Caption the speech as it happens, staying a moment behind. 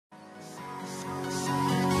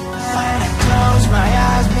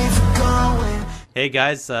Hey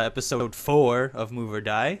guys, episode 4 of Move or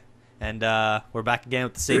Die, and we're back again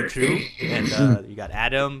with the same crew. And you got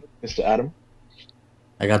Adam, Mr. Adam.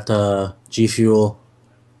 I got the G Fuel,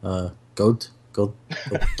 goat,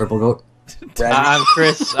 purple goat. I'm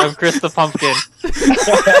Kris. I'm Kris the pumpkin.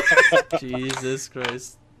 Jesus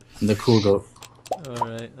Christ. The cool goat. All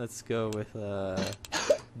right, let's go with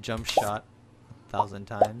jump shot 1,000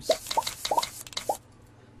 times.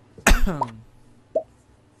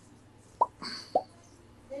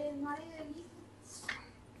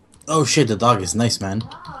 Oh shit, the dog is nice, man.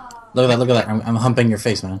 Look at that, I'm humping your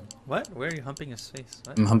face, man. What? Where are you humping his face?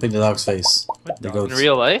 What? I'm humping the dog's face. What The dog? goat's. In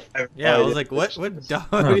real life? Yeah, I was like, what? What dog?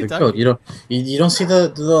 No, What are you the talking goat. You don't see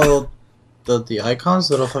the icons,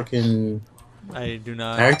 little fucking I do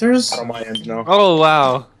not. characters? On my end, no. Oh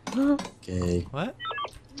wow. Okay. What?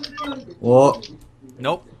 Whoa.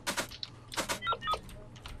 Nope.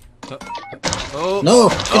 Oh. No!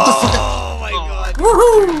 Get the fuck out! Oh my god.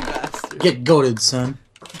 Woohoo! You bastard. Get goated, son.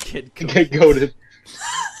 Get Get goated.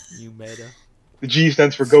 You meta. The G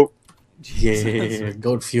stands for goat. Yeah,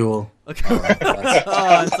 goat fuel. Okay.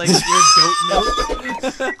 Oh, it's like your goat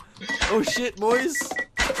milk. Oh shit, boys.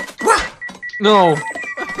 No.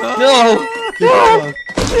 No. No!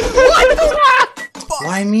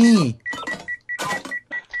 Why me?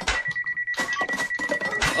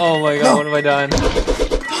 Oh my god, what have I done?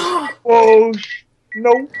 Whoa!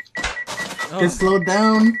 No! Oh. Get slowed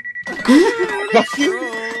down. Fuck you!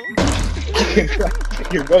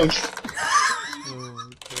 Your ghost. Oh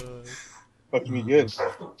god. Fuck me good.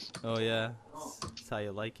 Oh yeah. That's how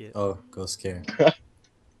you like it. Oh, go scare.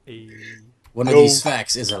 Hey. One of No. these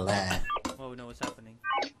facts is a lie. Oh no, what's happening?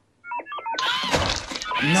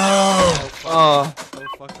 No! Oh. Oh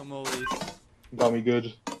fuck, I'm always. Got me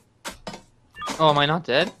good. Oh, am I not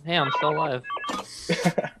dead? Hey, I'm still alive.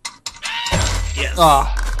 Yes.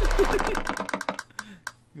 Oh.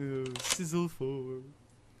 Oh, sizzle forward.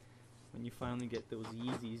 When you finally get those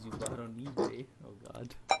Yeezys you bought on eBay. Oh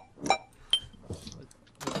god.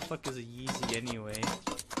 What the fuck is a Yeezy anyway?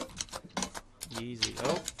 Yeezy.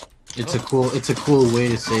 Oh. It's a cool way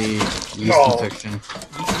to say yeast No. infection.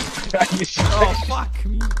 Oh fuck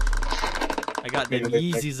me. I got them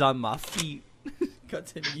Yeezys on my feet. Got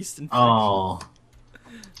them yeast infection. Oh.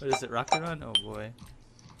 What is it, Rocket Run? Oh boy.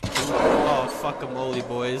 Oh fuck 'em moly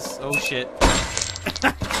boys. Oh shit.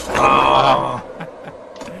 Oh.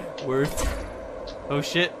 Worth. Oh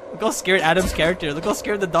shit. Look how scared Adam's character. Look how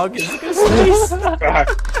scared the dog is. Look at his face.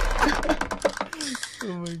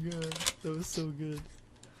 Oh my god. That was so good.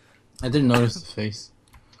 I didn't notice the face.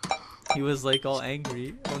 He was like all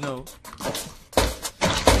angry. Oh no.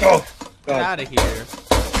 Oh! Get God. out of here.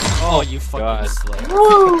 Oh, you fucking God. slut.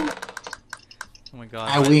 Woo! Oh my god.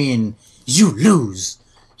 I What win. You lose.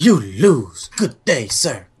 You lose. Good day,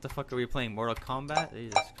 sir. the fuck are we playing? Mortal Kombat?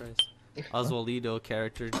 Jesus Christ. Oswaldo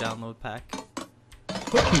character download pack.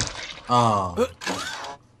 Oh.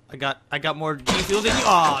 I got more G Fuel than you.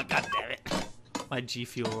 Oh, god damn it. My G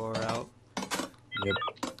Fuel roar out. Yep.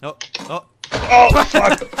 Oh, oh. Oh,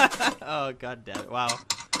 fuck! Oh, god damn it. Wow.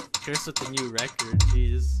 Kris with the new record.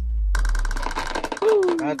 Jeez.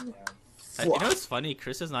 God damn. You know what's funny?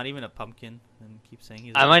 Kris is not even a pumpkin and keeps saying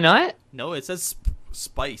he's Am I not? No, it says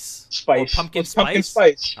spice. Spice. Oh, pumpkin What's pumpkin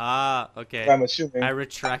spice? spice? Ah, okay. I'm assuming. I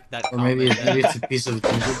retract that Or comment. maybe then. it's a piece of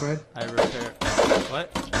gingerbread. I repair. What?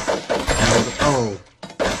 Oh.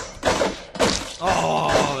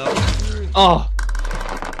 Oh, that was dirty. Oh.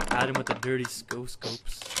 Adam with the dirty scopes.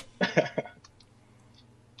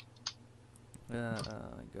 Oh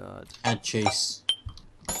my god. At Chase.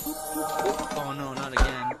 Oh no, not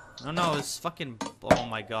again. No, no, it's fucking. Oh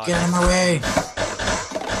my god. Get out of my way.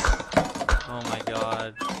 Oh my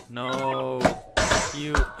god. No.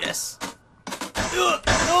 You. Yes. No.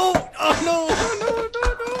 Oh no. No.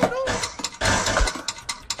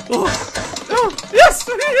 Oh. No. Yes.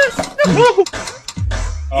 Yes. No.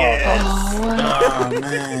 Yes. Oh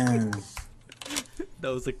man.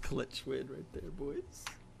 That was a clutch win right there, boys.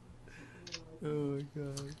 Oh my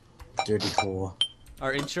god. Dirty hole.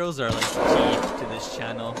 Our intros are like key to this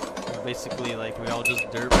channel. We're basically like we all just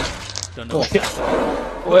derp. Don't know what's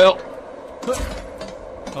happening. Well.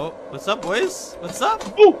 Oh, what's up, boys? What's up?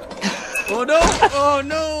 Ooh. Oh no! Oh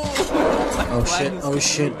no! Oh shit. Oh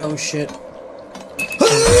shit. Oh shit.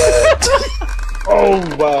 Oh,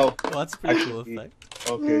 wow. Well, that's a pretty cool Actually- effect.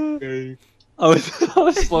 Okay. I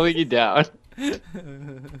was slowing you down. Oh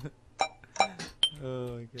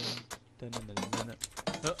my god. Dun-dun-dun-dun-dun.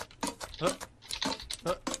 Oh, oh,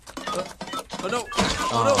 oh, oh, oh no!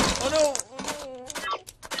 Oh no! Oh no! Oh no!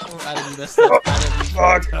 Oh, Adam, you messed up. Adam, you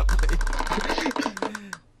Fuck. fucked up.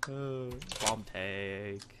 Bomb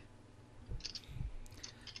tag.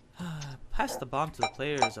 Pass the bomb to the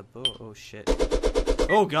players. Oh shit.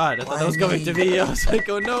 Oh god, I thought that was going to me. I was like,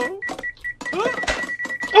 oh no.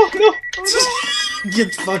 Oh no!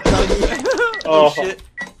 Get fucked up. Oh shit.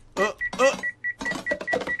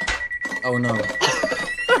 Oh no.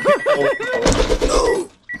 Oh,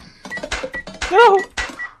 No!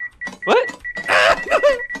 What?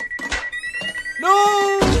 No!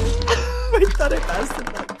 I thought I passed it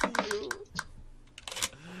back to you.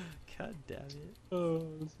 God damn it. Oh,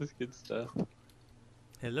 this is good stuff.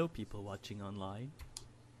 Hello, people watching online.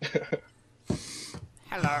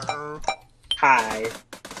 Hello. Hi.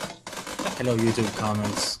 Hello, YouTube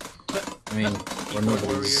comments. I mean, we're Keyboard nobody's.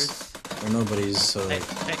 warriors. We're nobody's, so. Hey,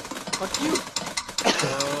 fuck you.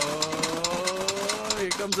 Oh, here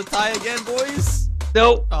comes a tie again, boys.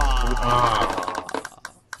 Nope. Ah.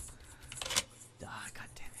 God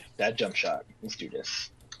damn it. That jump shot. Let's do this.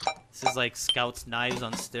 This is like Scout's knives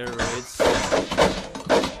on steroids.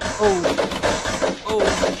 Oh. Oh,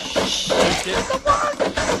 shit. Come on.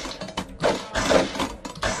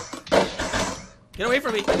 Get away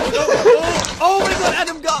from me. Oh my god,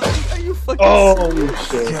 Adam got me. Are you fucking Oh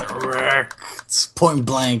shit. Get wrecked. It's point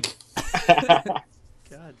blank.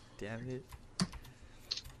 God damn it.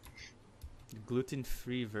 The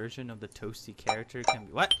gluten-free version of the toasty character can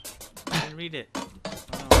be... What? I didn't read it.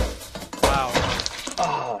 Oh. Wow.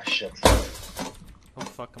 Oh shit. Oh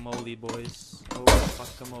fuck-a-mole, boys. Oh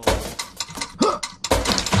fuck-a-mole.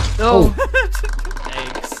 No.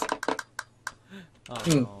 Thanks. Oh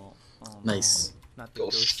no. Oh, no. Nice. Not the Go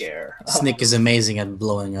ghost. scare. Snick is amazing at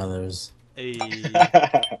blowing others. Hey,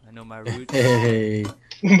 I know my roots. Hey.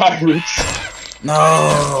 My roots.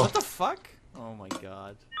 No. What the fuck? Oh my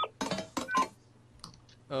god.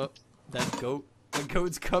 Oh, that goat. That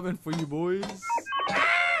goat's coming for you, boys.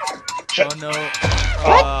 Shut. Oh no.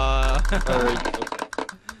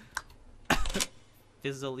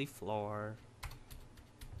 Fizzly floor.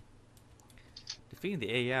 Defeating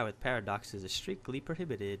the AI with paradoxes is strictly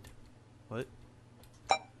prohibited. What?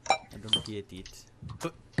 I don't get it.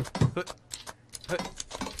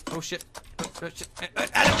 Oh shit. Oh shit.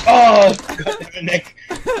 Adam! Oh, Nick.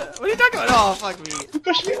 What are you talking about? Oh, fuck me. You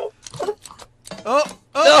pushed me up. Oh!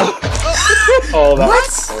 Oh! Oh, that.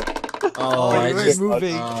 What? Oh, Oh, I you were just.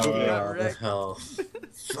 moving. Oh, You got the wrecked. hell.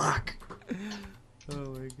 Fuck. Oh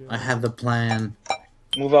my god. I had the plan.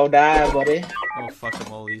 Move out there, buddy. Oh fuck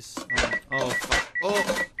them ollies. Oh fuck.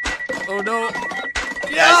 Oh! Oh no!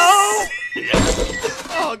 Yes!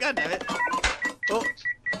 Oh god damn it! Oh!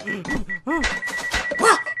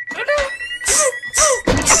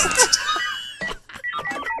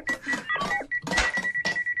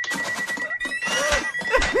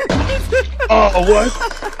 Oh, what?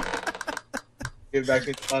 Get back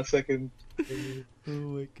in 1 second. Oh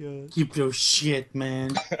my god. Keep your shit, man.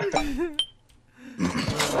 We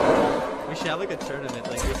should have like a tournament.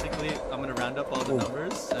 Like basically, I'm gonna round up all the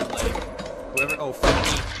numbers and like whoever. Oh fuck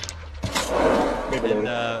me. Maybe And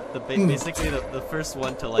later. basically the first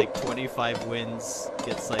one to like 25 wins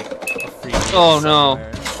gets like a free meal Oh,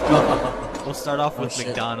 no. somewhere. We'll start off Oh, with shit.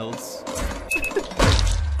 McDonald's.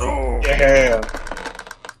 Yeah.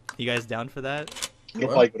 You guys down for that? You'll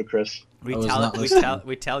probably go to Kris. We I was tally not listening.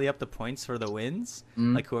 we tally up the points for the wins.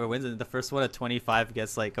 Mm. Like whoever wins, and the first one at 25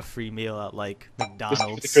 gets like a free meal at like Just give it to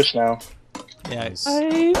McDonald's. Kris now. Yeah. Nice.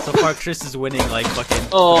 So far, Kris is winning like fucking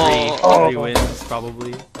Oh. three wins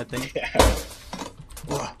probably. I think.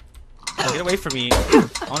 Yeah. Get away from me!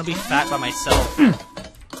 I want to be fat by myself. You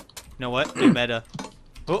know what? New meta.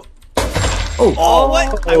 Oh. Oh. Oh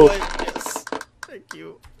what? I Oh. won. Yes. Thank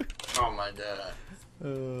you. Oh my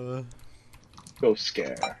god. Go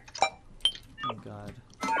scare. Oh god.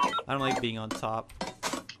 I don't like being on top.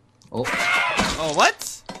 Oh. Oh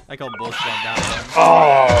what? I call bullshit on that one.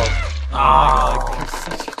 Oh. Oh my god, you're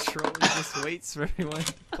such a troll. He just waits for everyone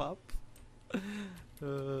to pop.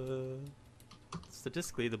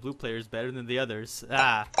 Statistically, the blue player is better than the others.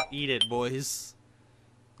 Ah, eat it, boys.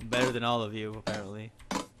 I'm better than all of you, apparently.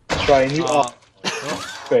 Trying you. Oh,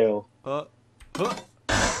 Oh, fail. oh.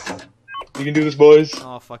 You can do this, boys.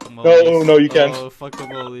 Oh, fuck them No, no, you can't. Oh, fuck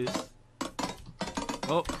them ollies.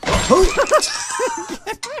 Oh.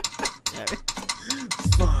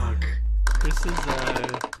 Fuck.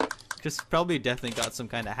 Chris probably definitely got some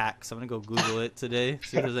kind of hack, so I'm gonna go Google it today,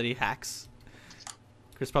 see if there's any hacks.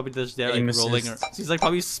 Chris probably just there like Aim rolling, assist. he's like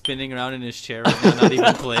probably spinning around in his chair right now, not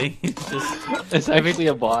even playing. Just It's actually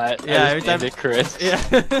a bot. Yeah, I every just time- named it Kris. yeah.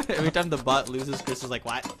 Every time the bot loses, Chris is like,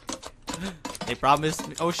 "What? They promised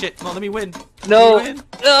me. Oh shit! Come on, let me win. No. Let me win.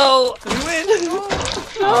 No. Let me win.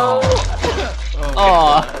 No. Oh,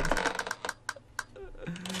 Aw. my God.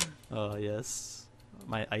 Oh yes,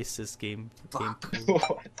 my ISIS game. What?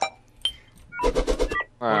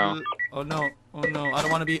 Wow. Oh no! Oh no! I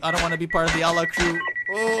don't want to be. I don't want to be part of the Allah crew.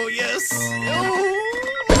 Oh yes!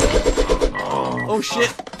 Oh. Oh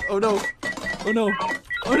shit! Oh no! Oh no!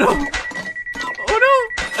 Oh no! Oh no!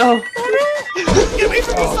 Oh. Oh no! Get away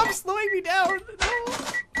from me! Stop slowing me down! No!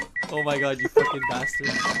 Oh my god! You fucking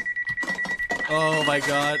bastard! Oh my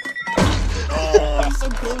god! Oh, I'm so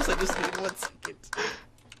close. I just hit 1 second.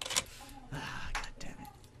 Ah, god damn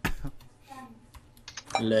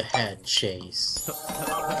it! Le head chase.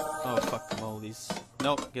 Oh fuck the molies.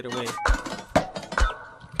 Nope, get away.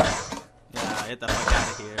 Yeah, get the fuck out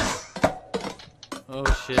of here. Oh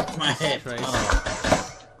shit. My head. Christ. Oh.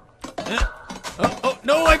 Oh, oh,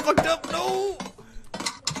 no, I fucked up, no!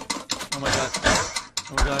 Oh my god.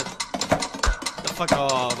 Oh my god. The fuck,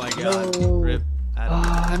 oh my god. No. Rip. Adam.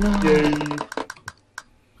 Ah, no. Yay. God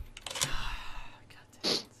damn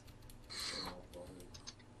it.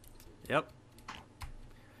 Yep.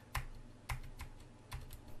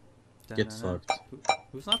 Get fucked.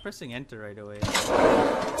 Who's not pressing enter right away?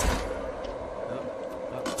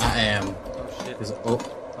 I am. Oh shit. Oh.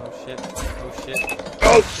 Oh shit. Oh shit.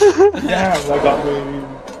 Oh! Damn, I got me.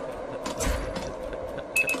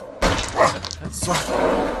 Fuck.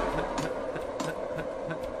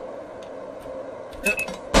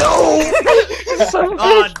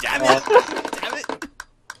 Oh damn it! Damn it!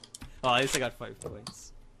 Oh, at least I got 5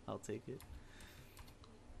 points. I'll take it.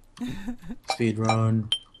 Speed run.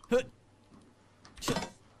 I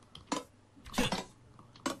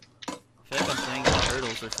feel like I'm playing the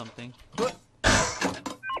turtles or something.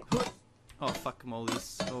 Oh fuck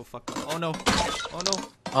molies. Oh fuck. Oh no. Oh no.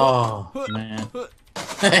 Oh man.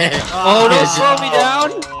 Oh, don't slow me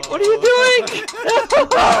down! What are you doing?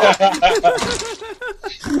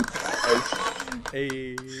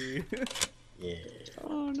 Hey. Yeah.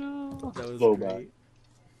 Oh no. That was Slow great.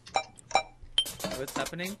 What's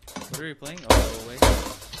happening? What are we playing? Oh, go away.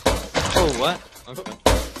 Oh, what? Okay.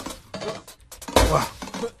 Wow.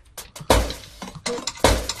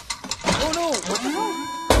 Oh no! What the hell?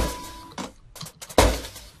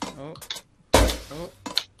 Oh. Oh.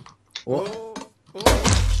 What? Oh.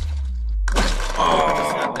 Oh. What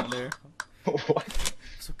just happened there? What?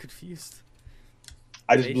 I'm so confused.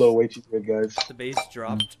 I just blow way too good, guys. The base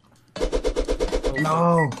dropped.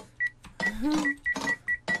 No.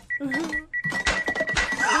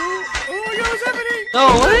 Oh my god, what's happening? No,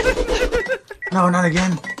 what? No, not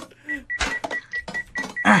again.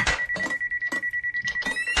 Ah.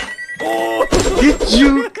 Oh! Get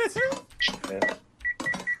you. Yeah.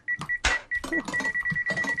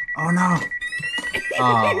 Oh no.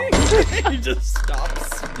 Oh. He just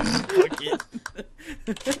stops. Fuck it.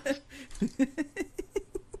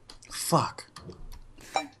 Fuck.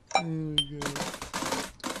 Oh god.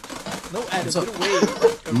 No, Adam, So, get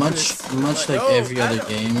away. Much like No, every other Adam,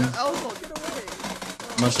 game. Alpha, get away.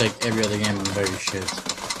 Much like every other game, I'm very shit.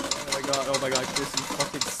 Oh my god, Kris, you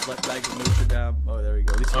fucking slutbag of Notre Dame. Oh, there we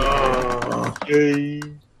go. At least we Yay.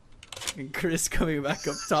 and Kris coming back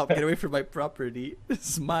up top. Get away from my property. This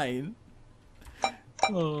is mine.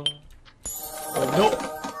 Oh no!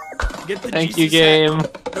 Get the Thank you, Jesus hat. game.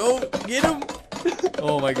 No, get him!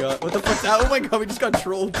 Oh my god, what the fuck's that? Oh my god, we just got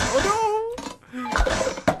trolled. Oh no!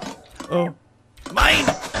 Oh. Mine!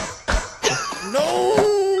 No!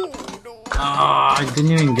 No! Ah, I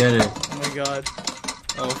didn't even get it. Oh my god.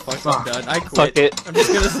 Oh fuck, Fuck. I'm done. I quit. Fuck it. I'm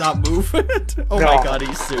just gonna stop moving. Oh No. my god, are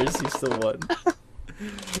you serious? You still won.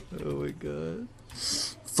 Oh my god.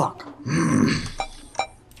 Fuck.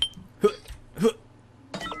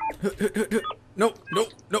 No, no,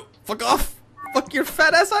 no, fuck off! Fuck your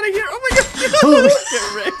fat ass out of here! Oh my god! Get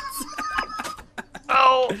wrecked!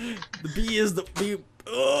 Oh. The bee is the bee.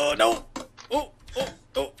 Oh no! Oh, oh,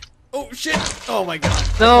 oh, oh shit! Oh my god!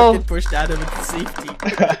 No. I fucking pushed Adam into safety.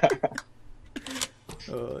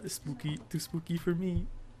 Spooky, too spooky for me.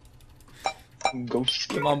 Ghost.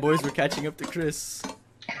 Come on, boys, we're catching up to Kris.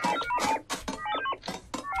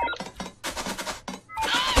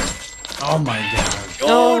 Oh my god.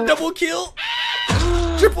 Oh, No. double kill!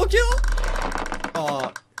 Triple kill!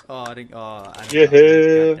 Oh, I didn't. Oh, I Yeah.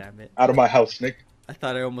 didn't. God damn it! Out of my house, Nick. I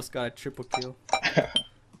thought I almost got a triple kill.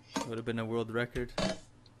 Would have been a world record.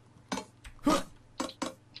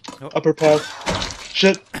 Upper path.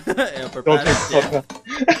 Shit. Upper Don't take path, the yeah. upper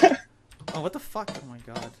path. Oh, what the fuck? Oh my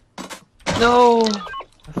god. No.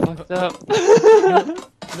 I fucked up. No.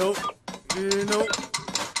 No. No.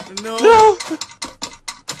 No.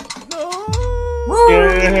 No.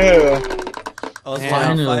 Yeah. I was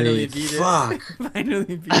Finally, finally beat it. fuck.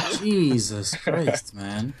 Finally beat it. Jesus Christ,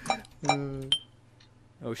 man.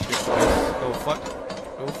 Oh shit. Oh fuck.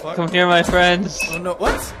 Oh fuck. Come here, my friends. Oh no.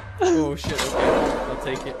 What? Oh shit. Okay. I'll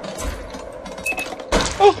take it.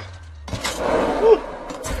 Oh.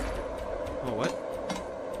 Oh, what?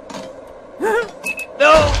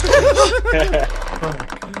 No!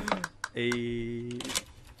 A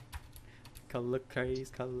color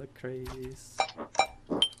craze, color craze.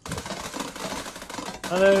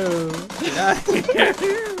 Hello. Get out of here.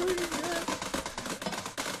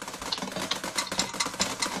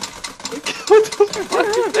 What the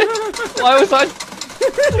fuck? Why was I?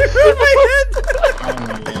 Oh my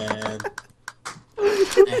god.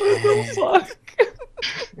 Fuck.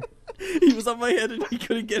 He was on my head and he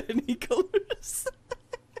couldn't get any colors.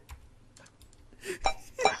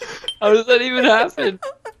 How does that even happen?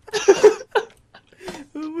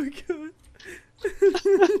 Oh my god.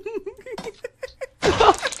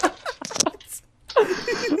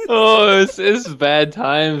 Oh, this is bad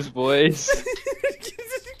times, boys.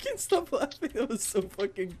 You can't stop laughing. That was so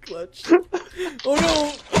fucking clutch. Oh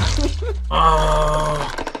no!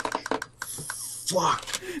 Oh. Fuck.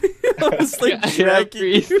 I was like I dragging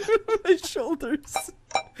breathe. you on my shoulders.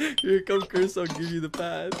 Here come Kris, I'll give you the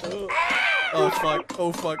pad. Oh. Oh fuck,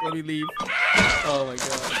 oh fuck, let me leave. Oh my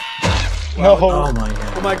god. No. Oh my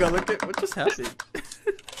god. Oh my god, look at what just happened.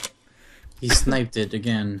 He sniped it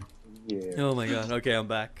again. Yeah. Oh my god, okay, I'm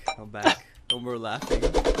back. I'm back. No more laughing.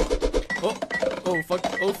 Oh, oh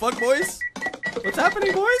fuck, boys. What's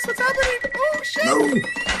happening, boys? What's happening? Oh shit! No!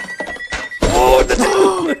 Oh,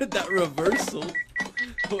 that reversal.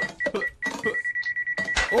 Oh,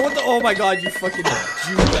 what the? Oh my god, you fucking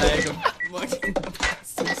Jew bag of fucking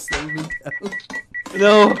so slow me down.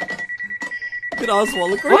 No. Look at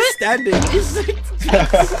Oswald, look where he's standing. He's like,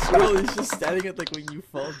 bro, he's just standing at like when you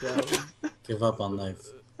fall down. Give up on life.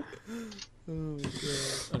 Oh my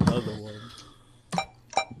god. Another one.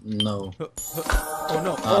 No. Oh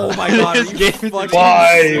no. Oh my god, are This you game is fucking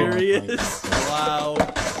Why? serious? Wow.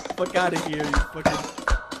 Fuck out of here, you fucking.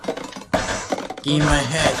 Give me my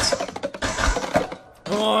head.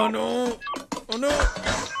 Oh no! Oh no!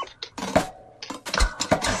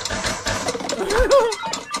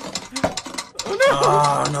 Oh no!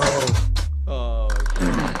 Oh no. Oh.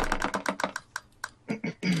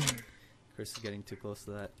 Kris is getting too close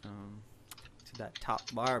to that top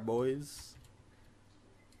bar, boys.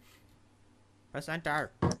 Press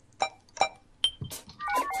enter.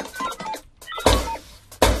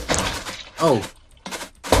 Oh.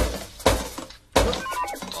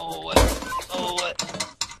 Oh what? Oh what?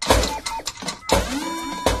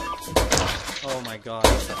 Oh my god,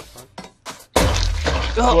 what the fuck?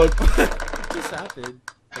 Oh. What? What just happened?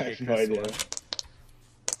 I have no Kris idea. won.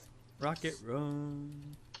 Rocket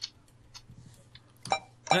run.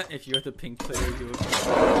 If you're the pink player, you would.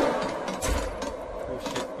 Oh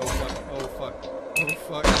shit. Oh fuck. Oh fuck. Oh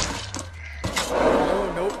fuck. Oh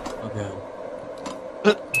nope. Okay.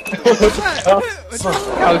 What's that? What's Fuck.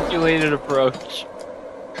 that? Calculated approach.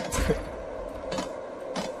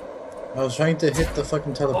 I was trying to hit the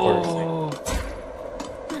fucking teleporter thing. Oh.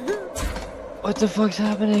 What the fuck's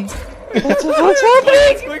happening? What the fuck's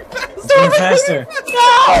happening? It's going fast. It's going faster.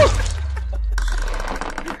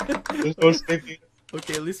 No! There's no safety.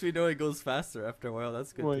 Okay, at least we know it goes faster after a while.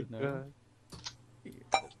 That's good Oh my to know. god.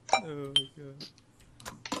 Oh my god.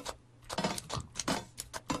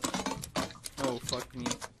 Oh fuck me.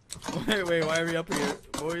 Wait, why are we up here,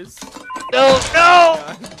 boys? No! No!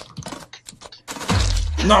 God.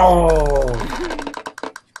 No!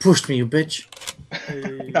 Pushed me, you bitch.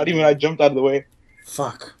 Hey. Not even I jumped out of the way.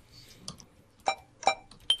 Fuck.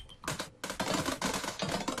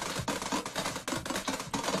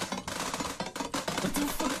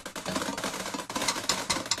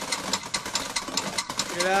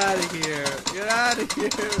 Get out of here! Get out of here!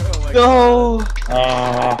 Oh my god. No!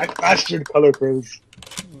 I mastered color craze.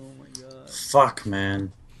 Oh my god. Fuck,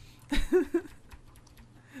 man.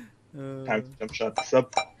 Time to jump shot this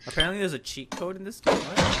up. Apparently there's a cheat code in this game.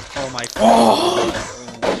 What? Oh my god.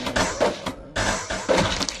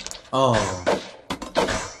 Oh.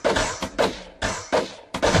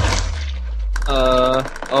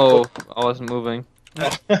 Oh, I wasn't moving.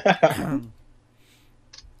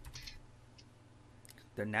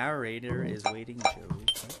 The narrator is waiting, Joe.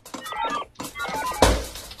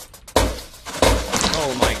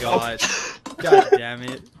 Oh my god. God damn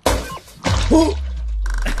it.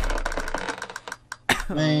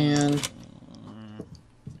 Man.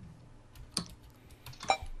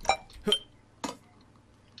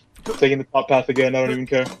 Taking the top path again, I don't even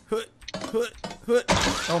care.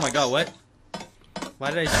 Oh my god, what? Why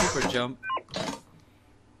did I super jump?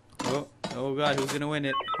 Oh, oh god, who's gonna win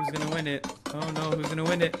it? Who's gonna win it? Oh no, who's gonna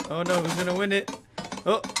win it? Oh no, who's gonna win it?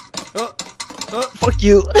 Oh, oh, oh. Fuck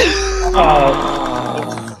you!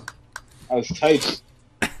 I was tight.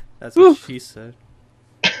 That's what she said.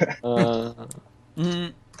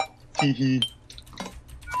 Mm, Hee hee.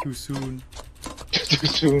 too soon. Too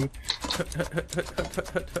soon.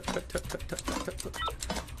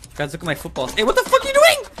 Guys, look at my footballs. Hey, what the fuck are you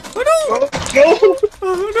doing? Oh no! No!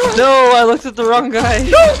 Oh no! No, I looked at the wrong guy.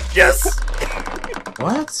 No! Yes!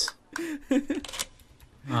 What?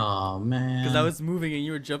 Oh man. Because I was moving and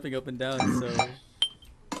you were jumping up and down, so.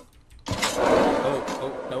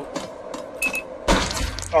 Oh, no.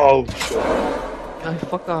 Oh shit. I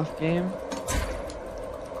fuck off, game.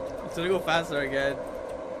 It's gonna go faster again.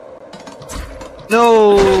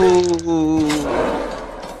 No.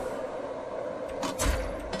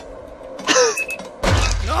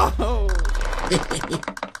 No!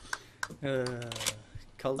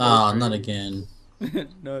 Ah, not again.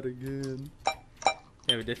 Not again.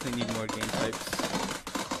 Yeah, we definitely need more game types.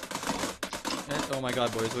 Oh my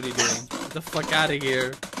god, boys, what are you doing? Get the fuck out of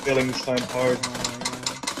here. Failing this time hard.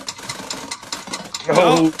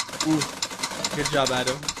 Oh. No! Ooh. Good job,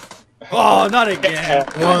 Adam. Oh, not again.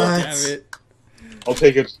 What? God damn it. I'll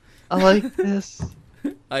take it. I like this.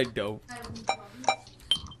 I don't.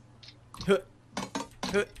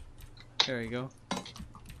 There we go.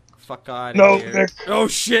 Fuck out No, of here. Nick. Oh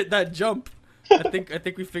shit, that jump. I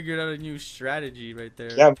think we figured out a new strategy right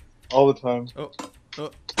there. Yeah, all the time. Oh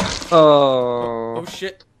Oh.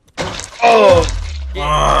 shit. Oh!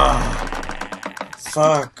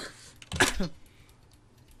 Fuck.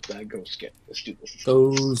 That ghost get. Let's do this.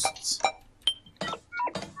 Ghosts.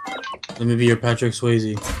 Let me be your Patrick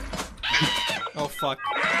Swayze. Oh fuck.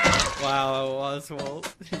 Wow,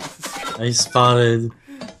 Oswald. I spotted.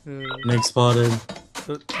 Nick spotted.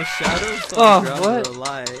 The shadows Oh, on the ground what? are a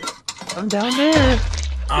lie. I'm down there.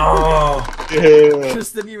 Oh. Yeah.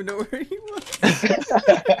 Chris didn't even know where he was.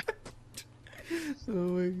 Oh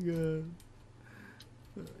my god.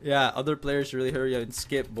 Yeah, other players should really hurry up and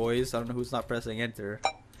skip, boys. I don't know who's not pressing enter.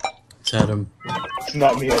 It's Adam. It's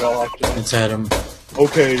not me at all, actually. It's Adam.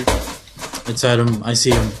 Okay. It's Adam. I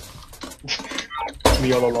see him. It's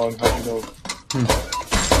me all along. How do you know?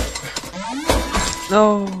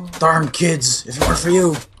 No. Darn kids! If it were for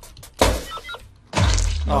you.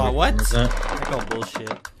 Oh, what? What was that? I call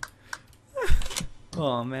bullshit.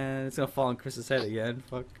 Oh man, it's gonna fall on Chris's head again.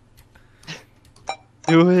 Fuck.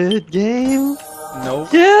 Do it, game.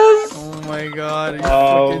 Nope. Yes. Oh my god, are you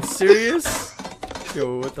Oh. fucking serious?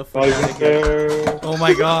 Yo, what the fuck? Not even fair. Oh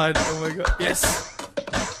my god, oh my god. Yes!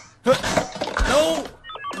 Huh. No!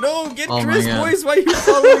 No, get Oh my Chris, God. boys, why are you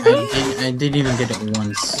following me? I didn't even get it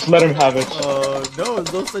once. Just let him have it. Oh, no,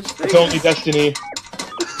 there's no such thing. It's only destiny.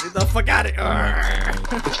 Get the fuck out of here!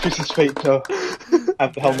 It's Chris's fate to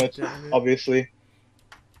have the helmet, God damn it. obviously.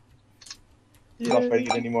 He's not fighting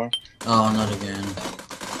it anymore. Oh, not again.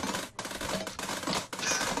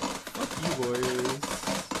 Fuck you, boys.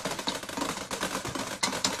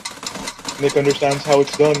 Nick understands how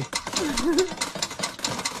it's done.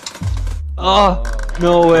 Oh,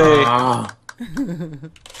 no way. Ah.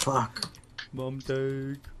 Fuck. Bum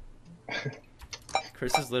take.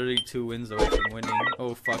 Chris is literally 2 wins away from winning.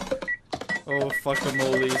 Oh fuck. Oh fuck the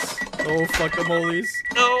molies. Oh fuck the molies.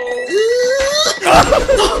 No.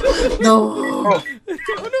 Oh no!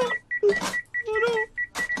 Oh no!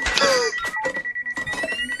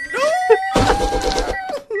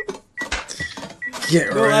 Get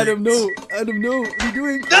No, right. Adam, no! Adam, no! What are you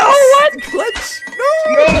doing? No, what? Clutch! No!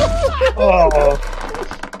 Oh,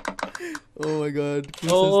 Oh my god.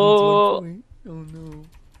 Chris Oh. has needs 1 point. Oh no.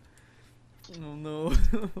 Oh no.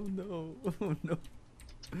 Oh no. Oh no.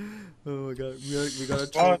 Oh my god. We gotta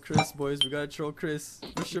troll Chris, boys. We gotta troll Chris.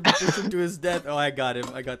 Push him to his death. Oh, I got him.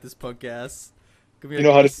 I got this punk ass. Come here, you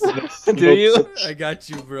know how to Chris. do this. Do you? I got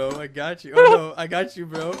you, bro. I got you. Oh no. I got you,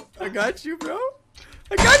 bro. I got you, bro.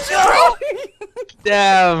 I got you, bro!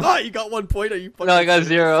 Damn. Oh, you got 1 point? Are you fucking No, I got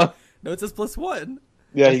serious? 0. No, it says +1.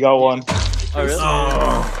 Yeah, he got one. Oh, really?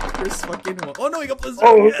 Oh. Chris fucking won. Oh no, he got +0.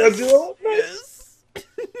 Oh, yes. that's zero? Yes.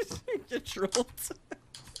 Get trolled.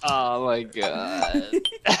 Oh my god.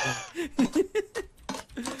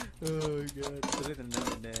 Oh my god.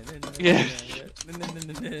 Yeah.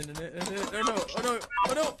 Oh no. Oh no.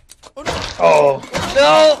 Oh no. Oh no. Oh,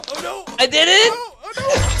 No! Oh no. I did it! Oh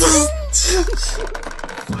no.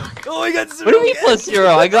 Oh, I got 0. What do you mean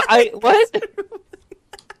 +0? What?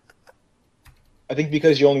 I think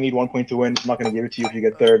because you only need 1 point to win, I'm not gonna give it to you if you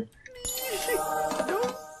get third.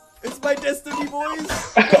 No. It's my destiny, boys.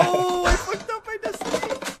 Oh, I fucked up my destiny.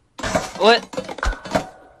 What?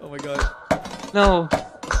 Oh my god. No.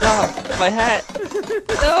 Stop. My hat.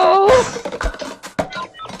 No!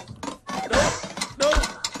 No. No.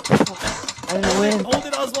 I didn't win. Hold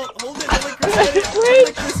it, Oswald. Hold it. Don't let Kris get it. Don't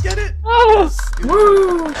let Kris get it. Oh. Yes.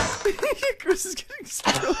 Woo! Kris is getting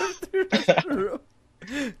sniped.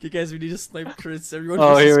 Okay, guys, we need to snipe Kris. Everyone.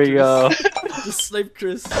 Oh, versus here we Kris. go. Just snipe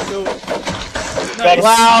Kris. Go. Got him.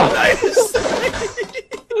 Wow. Nice.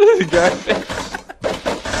 Garbage.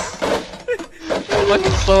 Look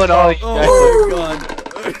at slow it all, you guys. Oh my god.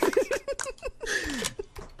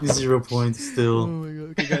 0 points Oh still. my god.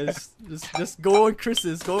 Okay, guys, just go on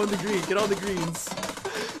Chris's. Go on the green. Get on the greens.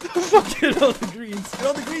 Get on the greens. Get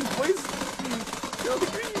on the greens, boys. Get on the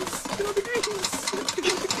greens. Get on the greens. Get on the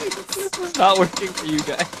greens. This is not working for you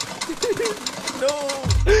guys. No.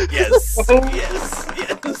 Yes. Yes.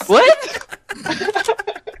 Yes. What?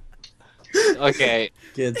 Okay.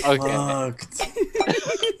 Get Okay. fucked.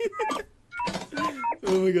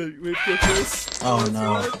 Oh my god. Wait for Kris. Oh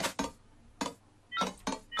no.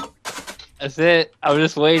 That's it. I'm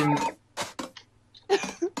just waiting.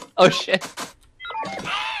 Oh shit.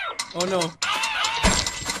 Oh no.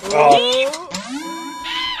 Oh.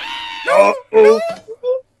 No. Oh.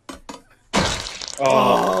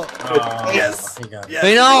 Oh. Oh. Yes. He got it. Yes.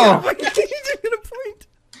 Wait, no. He's gonna point.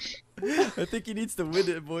 I think he needs to win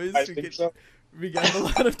it, boys. I think so. We got a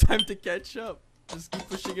lot of time to catch up. Just keep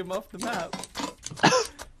pushing him off the map.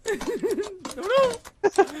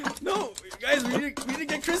 No, guys, we need to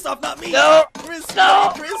get Kris off, not me. No. Kris,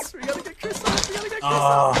 No. Kris, we gotta get Kris off. We gotta get Kris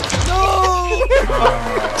Oh, off.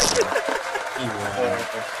 No.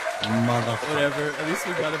 motherfucker. Whatever. At least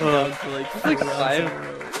we got him down for like 4 Like rounds in a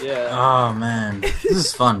row. Yeah. Oh man, this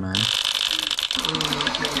is fun, man.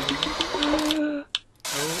 Oh,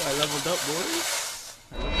 I leveled up, boys.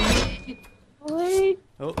 Wait.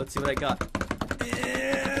 Oh, let's see what I got.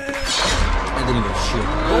 I didn't get shit.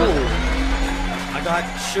 Oh, I got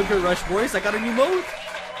Sugar Rush, boys. I got a new mode.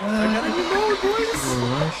 I got a new mode, boys.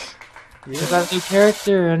 Rush. I got a new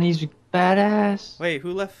character and he's badass. Wait,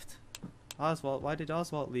 who left? Oswald. Why did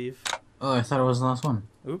Oswald leave? Oh, I thought it was the last one.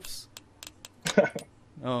 Oops.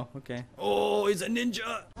 Oh, okay. Oh, he's a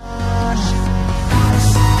ninja.